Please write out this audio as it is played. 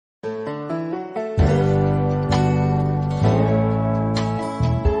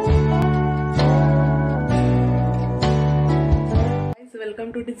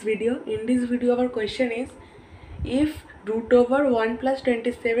welcome to this video. In this video our question is, if root over 1 plus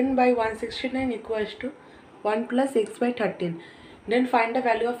 27 by 169 equals to 1 plus x by 13, then find the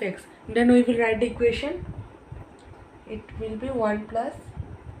value of x. Then we will write the equation. It will be 1 plus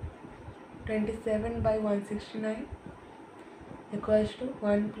 27 by 169 equals to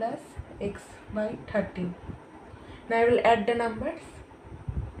 1 plus x by 13. Now I will add the numbers.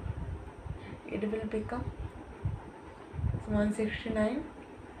 It will become 169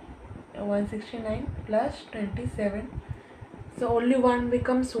 plus 27. So only 1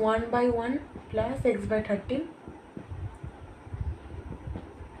 becomes 1 by 1 plus x by 13.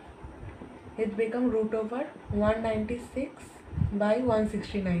 It becomes root over 196 by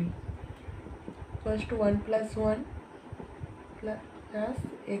 169 equals to 1 plus 1 plus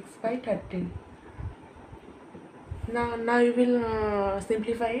x by 13. Now you will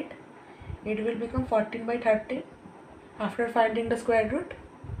simplify it. It will become 14 by 13 after finding the square root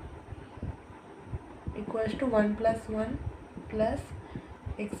equals to 1 plus 1 plus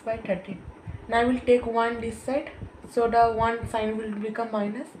x by 13. Now I will take 1 this side, so the 1 sign will become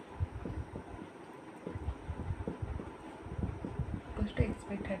minus equals to x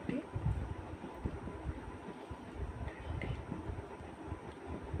by 13.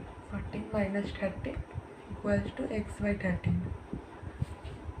 14 minus 13 equals to x by 13.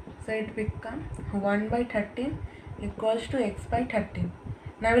 So it becomes 1 by 13 equals to x by 13.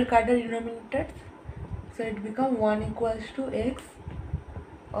 Now I will cut the denominators. So it becomes 1 equals to x,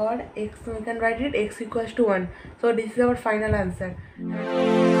 or x, we can write it x equals to 1. So this is our final answer.